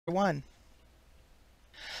1.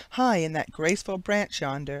 High in that graceful branch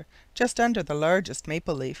yonder, just under the largest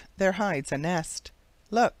maple leaf, there hides a nest.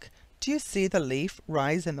 Look! Do you see the leaf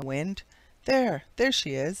rise in the wind? There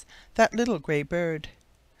she is, that little gray bird.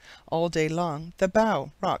 All day long the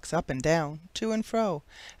bough rocks up and down, to and fro,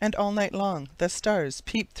 and all night long the stars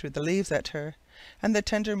peep through the leaves at her, and the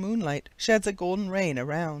tender moonlight sheds a golden rain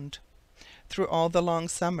around. Through all the long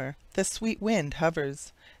summer the sweet wind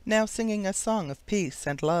hovers, now singing a song of peace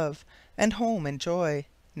and love and home and joy,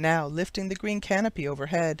 now lifting the green canopy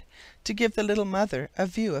overhead to give the little mother a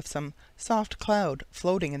view of some soft cloud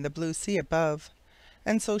floating in the blue sea above.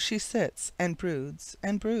 And so she sits and broods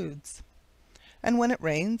and broods. And when it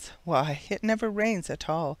rains, why, it never rains at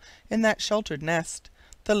all in that sheltered nest.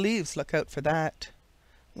 The leaves look out for that.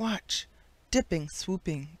 Watch! Dipping,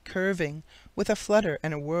 swooping, curving, with a flutter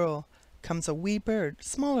and a whirl, comes a wee bird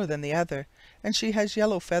smaller than the other, and she has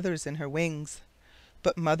yellow feathers in her wings.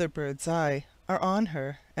 But Mother Bird's eye are on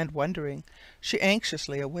her, and wondering, she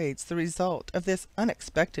anxiously awaits the result of this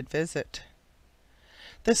unexpected visit.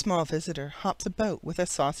 The small visitor hops about with a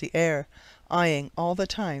saucy air, eyeing all the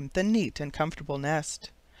time the neat and comfortable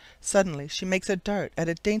nest. Suddenly she makes a dart at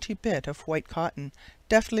a dainty bit of white cotton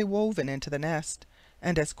deftly woven into the nest,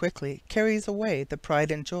 and as quickly carries away the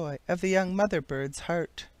pride and joy of the young mother bird's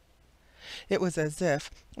heart. It was as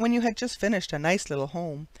if, when you had just finished a nice little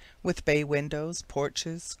home, with bay windows,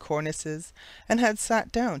 porches, cornices, and had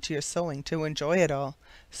sat down to your sewing to enjoy it all,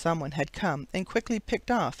 someone had come and quickly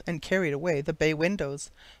picked off and carried away the bay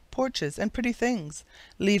windows, porches, and pretty things,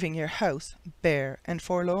 leaving your house bare and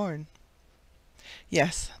forlorn.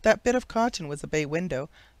 Yes, that bit of cotton was a bay window,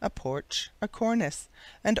 a porch, a cornice,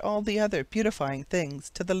 and all the other beautifying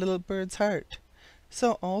things to the little bird's heart.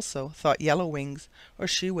 So also thought Yellow Wings, or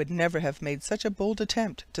she would never have made such a bold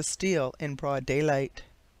attempt to steal in broad daylight.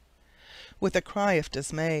 With a cry of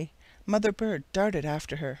dismay, Mother Bird darted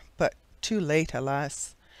after her, but too late,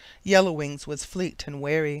 alas! Yellow Wings was fleet and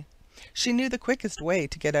wary. She knew the quickest way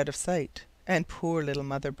to get out of sight, and poor little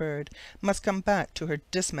Mother Bird must come back to her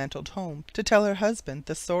dismantled home to tell her husband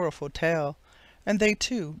the sorrowful tale, and they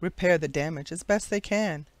two repair the damage as best they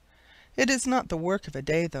can. It is not the work of a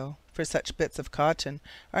day, though, for such bits of cotton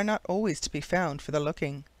are not always to be found for the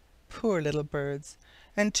looking. Poor little birds!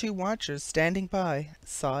 And two watchers standing by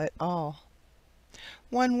saw it all.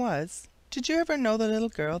 One was, did you ever know the little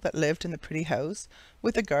girl that lived in the pretty house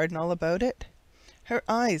with a garden all about it? Her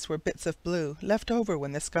eyes were bits of blue left over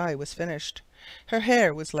when the sky was finished. Her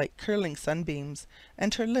hair was like curling sunbeams,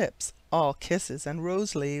 and her lips all kisses and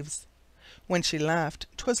rose leaves. When she laughed,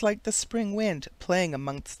 'twas like the spring wind playing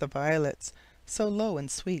amongst the violets, so low and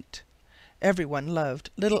sweet. Every one loved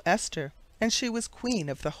little Esther, and she was queen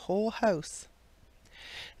of the whole house.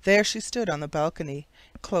 There she stood on the balcony,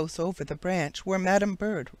 close over the branch where Madam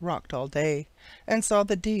Bird rocked all day, and saw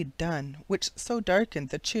the deed done which so darkened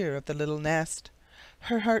the cheer of the little nest.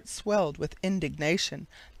 Her heart swelled with indignation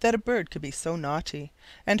that a bird could be so naughty,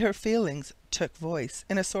 and her feelings took voice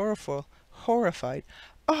in a sorrowful, horrified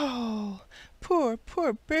 "Oh, poor,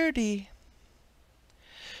 poor birdie!"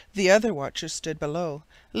 The other watcher stood below,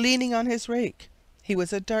 leaning on his rake. He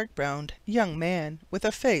was a dark-browed young man, with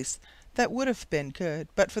a face that would have been good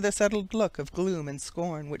but for the settled look of gloom and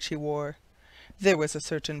scorn which he wore. There was a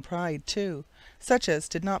certain pride, too, such as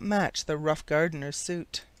did not match the rough gardener's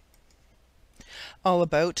suit. All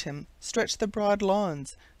about him stretched the broad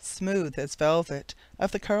lawns, smooth as velvet,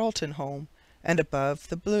 of the Carleton home, and above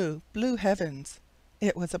the blue, blue heavens.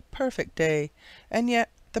 It was a perfect day, and yet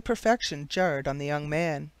the perfection jarred on the young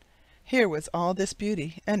man. Here was all this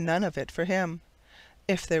beauty, and none of it for him.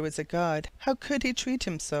 If there was a God, how could he treat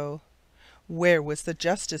him so? Where was the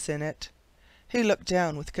justice in it? He looked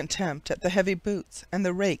down with contempt at the heavy boots and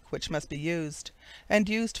the rake which must be used, and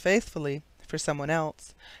used faithfully, for someone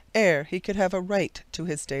else, ere he could have a right to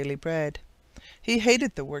his daily bread. He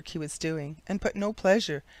hated the work he was doing, and put no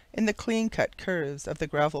pleasure in the clean-cut curves of the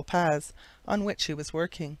gravel paths on which he was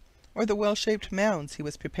working, or the well-shaped mounds he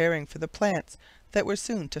was preparing for the plants that were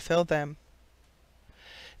soon to fill them.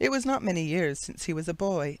 It was not many years since he was a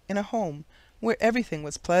boy in a home where everything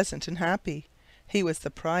was pleasant and happy. He was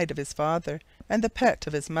the pride of his father and the pet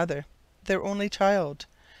of his mother, their only child,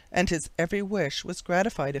 and his every wish was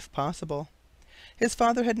gratified if possible. His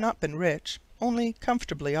father had not been rich, only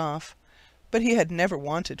comfortably off, but he had never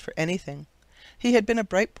wanted for anything. He had been a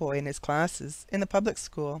bright boy in his classes in the public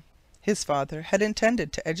school. His father had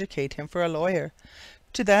intended to educate him for a lawyer.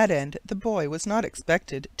 To that end the boy was not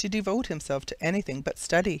expected to devote himself to anything but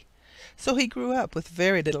study, so he grew up with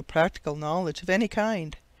very little practical knowledge of any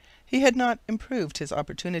kind. He had not improved his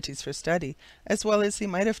opportunities for study as well as he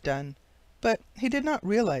might have done, but he did not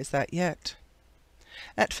realize that yet.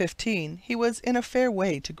 At 15 he was in a fair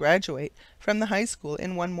way to graduate from the high school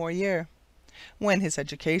in one more year, when his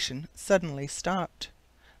education suddenly stopped.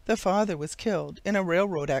 The father was killed in a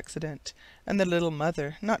railroad accident, and the little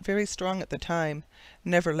mother, not very strong at the time,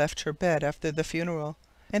 never left her bed after the funeral,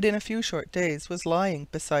 and in a few short days was lying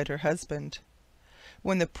beside her husband.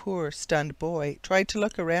 When the poor stunned boy tried to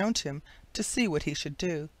look around him to see what he should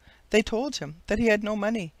do, they told him that he had no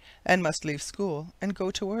money, and must leave school and go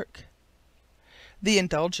to work. The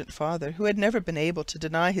indulgent father, who had never been able to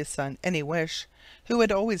deny his son any wish, who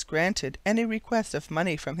had always granted any request of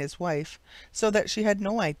money from his wife, so that she had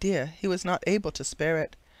no idea he was not able to spare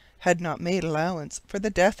it, had not made allowance for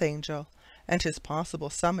the death angel and his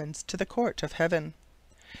possible summons to the court of heaven.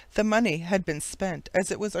 The money had been spent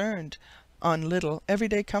as it was earned, on little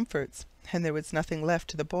everyday comforts, and there was nothing left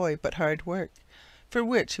to the boy but hard work, for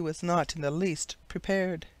which he was not in the least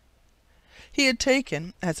prepared. He had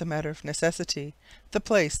taken, as a matter of necessity, the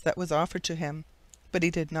place that was offered to him, but he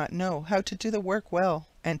did not know how to do the work well,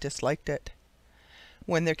 and disliked it.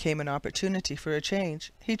 When there came an opportunity for a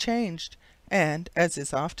change, he changed, and, as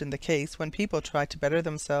is often the case when people try to better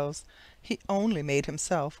themselves, he only made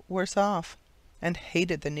himself worse off, and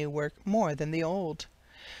hated the new work more than the old.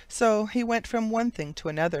 So he went from one thing to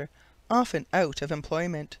another, often out of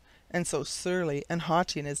employment, and so surly and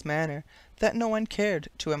haughty in his manner that no one cared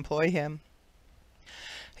to employ him.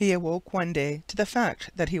 He awoke one day to the fact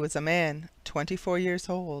that he was a man, 24 years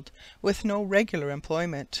old, with no regular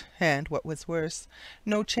employment, and, what was worse,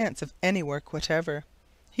 no chance of any work whatever.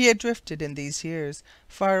 He had drifted in these years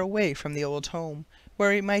far away from the old home,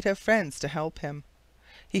 where he might have friends to help him.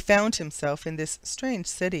 He found himself in this strange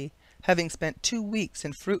city, having spent 2 weeks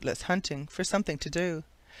in fruitless hunting for something to do,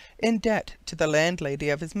 in debt to the landlady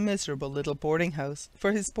of his miserable little boarding-house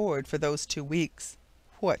for his board for those 2 weeks.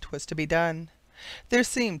 What was to be done? There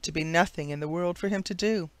seemed to be nothing in the world for him to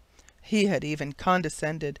do. He had even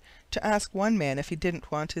condescended to ask one man if he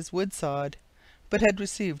didn't want his wood sawed, but had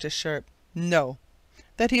received a sharp "No,"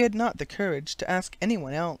 that he had not the courage to ask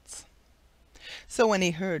anyone else. So when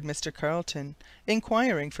he heard Mr. Carleton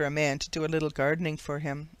inquiring for a man to do a little gardening for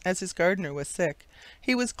him, as his gardener was sick,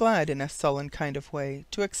 he was glad in a sullen kind of way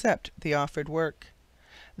to accept the offered work.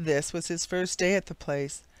 This was his first day at the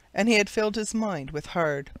place, and he had filled his mind with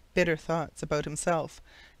hard, bitter thoughts about himself,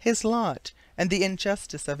 his lot, and the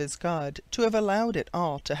injustice of his God to have allowed it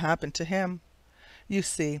all to happen to him. You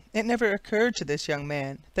see, it never occurred to this young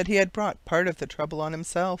man that he had brought part of the trouble on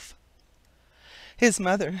himself. His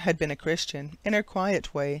mother had been a Christian in her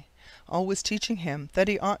quiet way, always teaching him that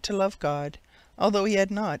he ought to love God, although he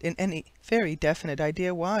had not in any very definite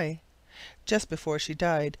idea why. Just before she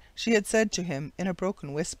died, she had said to him in a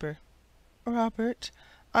broken whisper, "Robert,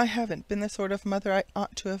 I haven't been the sort of mother I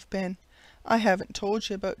ought to have been. I haven't told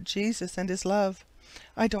you about Jesus and his love.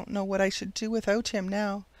 I don't know what I should do without him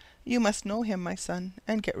now. You must know him, my son,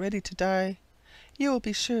 and get ready to die. You will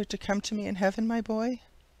be sure to come to me in heaven, my boy."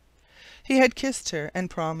 He had kissed her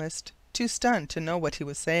and promised, too stunned to know what he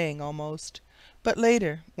was saying, almost. But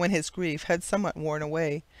later, when his grief had somewhat worn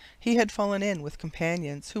away, he had fallen in with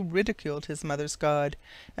companions who ridiculed his mother's God,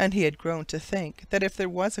 and he had grown to think that if there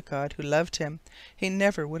was a God who loved him, he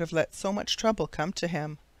never would have let so much trouble come to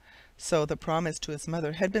him. So the promise to his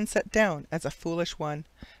mother had been set down as a foolish one,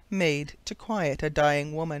 made to quiet a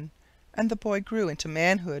dying woman, and the boy grew into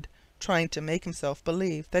manhood, trying to make himself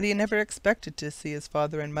believe that he never expected to see his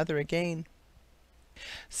father and mother again.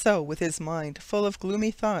 So, with his mind full of gloomy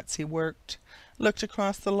thoughts, he worked, looked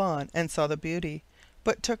across the lawn and saw the beauty,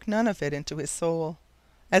 but took none of it into his soul.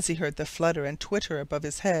 As he heard the flutter and twitter above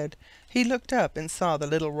his head, he looked up and saw the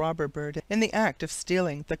little robber bird in the act of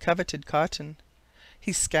stealing the coveted cotton.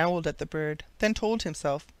 He scowled at the bird, then told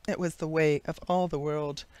himself it was the way of all the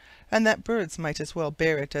world, and that birds might as well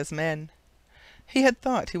bear it as men. He had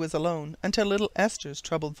thought he was alone until little Esther's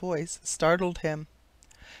troubled voice startled him.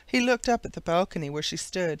 He looked up at the balcony where she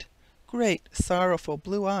stood, great sorrowful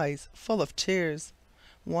blue eyes full of tears,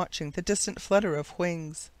 watching the distant flutter of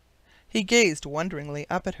wings. He gazed wonderingly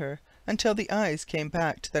up at her until the eyes came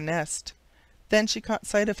back to the nest. Then she caught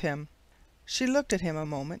sight of him. She looked at him a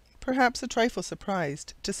moment, perhaps a trifle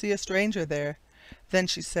surprised to see a stranger there. Then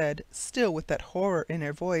she said, still with that horror in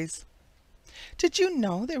her voice, "Did you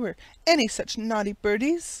know there were any such naughty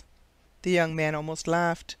birdies?" The young man almost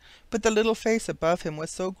laughed, but the little face above him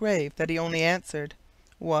was so grave that he only answered,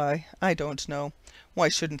 "Why, I don't know. Why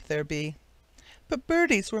shouldn't there be?" "But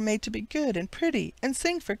birdies were made to be good and pretty and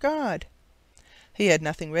sing for God." He had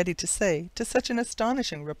nothing ready to say to such an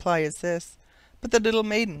astonishing reply as this, but the little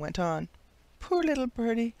maiden went on. Poor little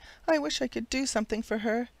birdie! I wish I could do something for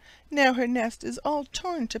her. Now her nest is all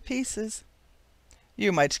torn to pieces."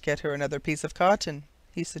 "You might get her another piece of cotton,"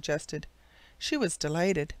 he suggested. She was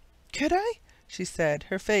delighted. "Could I?" she said,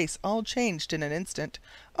 her face all changed in an instant.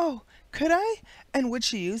 "Oh, could I? And would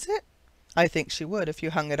she use it?" "I think she would if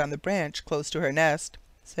you hung it on the branch close to her nest,"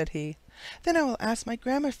 said he. "Then I will ask my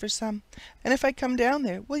grandma for some. And if I come down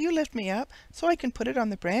there, will you lift me up so I can put it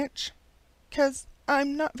on the branch? 'Cause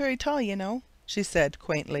I'm not very tall, you know," she said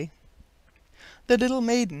quaintly. The little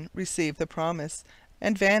maiden received the promise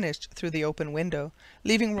and vanished through the open window,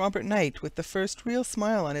 leaving Robert Knight with the first real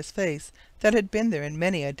smile on his face that had been there in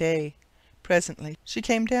many a day. Presently she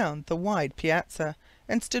came down the wide piazza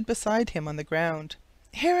and stood beside him on the ground.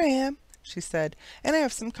 "Here I am," she said, "and I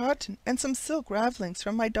have some cotton and some silk ravelings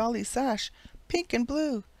from my dolly's sash, pink and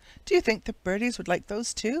blue. Do you think the birdies would like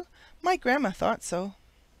those too? My grandma thought so."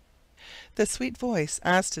 The sweet voice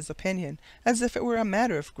asked his opinion as if it were a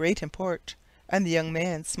matter of great import, and the young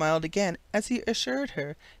man smiled again as he assured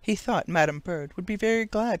her he thought Madam Bird would be very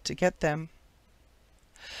glad to get them.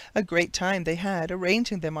 A great time they had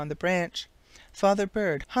arranging them on the branch. Father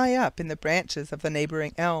Bird, high up in the branches of the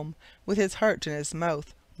neighboring elm, with his heart in his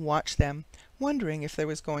mouth, watched them, wondering if there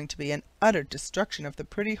was going to be an utter destruction of the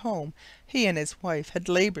pretty home he and his wife had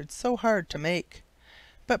labored so hard to make.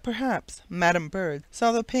 But perhaps Madam Bird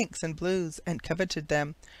saw the pinks and blues and coveted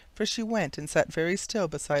them, for she went and sat very still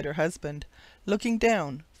beside her husband, looking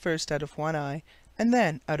down, first out of one eye and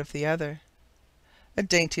then out of the other. A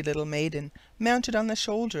dainty little maiden, mounted on the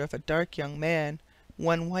shoulder of a dark young man,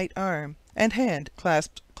 one white arm and hand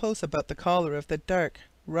clasped close about the collar of the dark,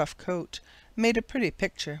 rough coat, made a pretty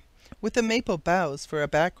picture, with the maple boughs for a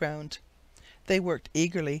background. They worked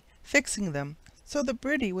eagerly, fixing them so the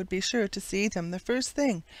birdie would be sure to see them the first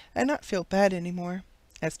thing and not feel bad any more,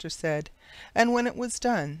 Esther said, and when it was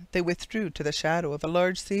done they withdrew to the shadow of a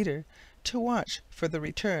large cedar to watch for the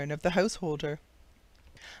return of the householder.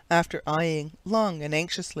 After eyeing long and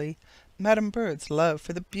anxiously, Madam Bird's love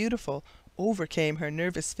for the beautiful overcame her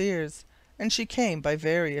nervous fears, and she came by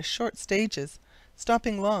various short stages,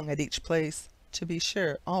 stopping long at each place, to be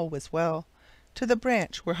sure all was well, to the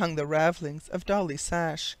branch where hung the ravelings of Dolly's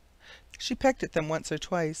sash. She pecked at them once or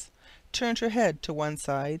twice, turned her head to one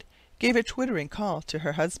side, gave a twittering call to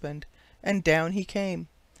her husband, and down he came.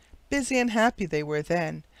 Busy and happy they were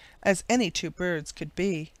then, as any two birds could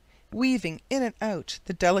be, weaving in and out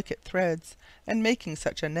the delicate threads, and making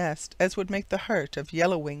such a nest as would make the heart of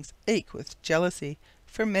Yellow Wings ache with jealousy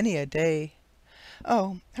for many a day.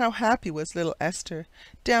 Oh, how happy was little Esther,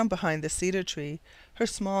 down behind the cedar tree, her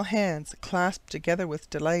small hands clasped together with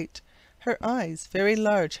delight, her eyes very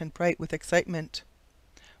large and bright with excitement.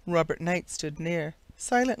 Robert Knight stood near,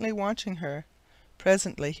 silently watching her.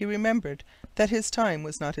 Presently he remembered that his time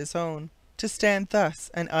was not his own, to stand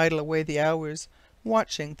thus and idle away the hours,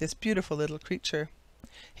 watching this beautiful little creature.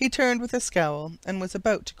 He turned with a scowl and was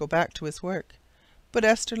about to go back to his work, but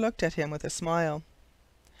Esther looked at him with a smile.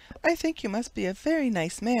 "I think you must be a very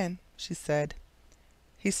nice man," she said.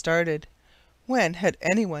 He started. When had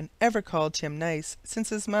anyone ever called him nice since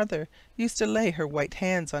his mother used to lay her white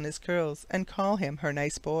hands on his curls and call him her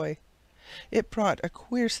nice boy? It brought a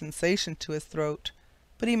queer sensation to his throat,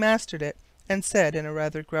 but he mastered it and said in a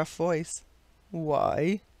rather gruff voice,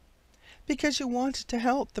 "Why?" "Because you wanted to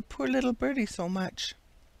help the poor little birdie so much."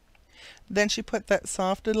 Then she put that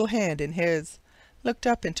soft little hand in his, looked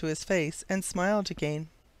up into his face, and smiled again.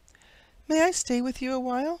 "May I stay with you a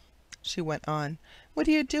while?" she went on. "What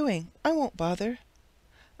are you doing? I won't bother."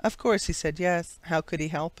 Of course he said yes. How could he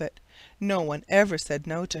help it? No one ever said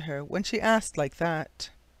no to her when she asked like that.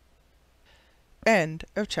 End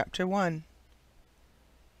of chapter 1.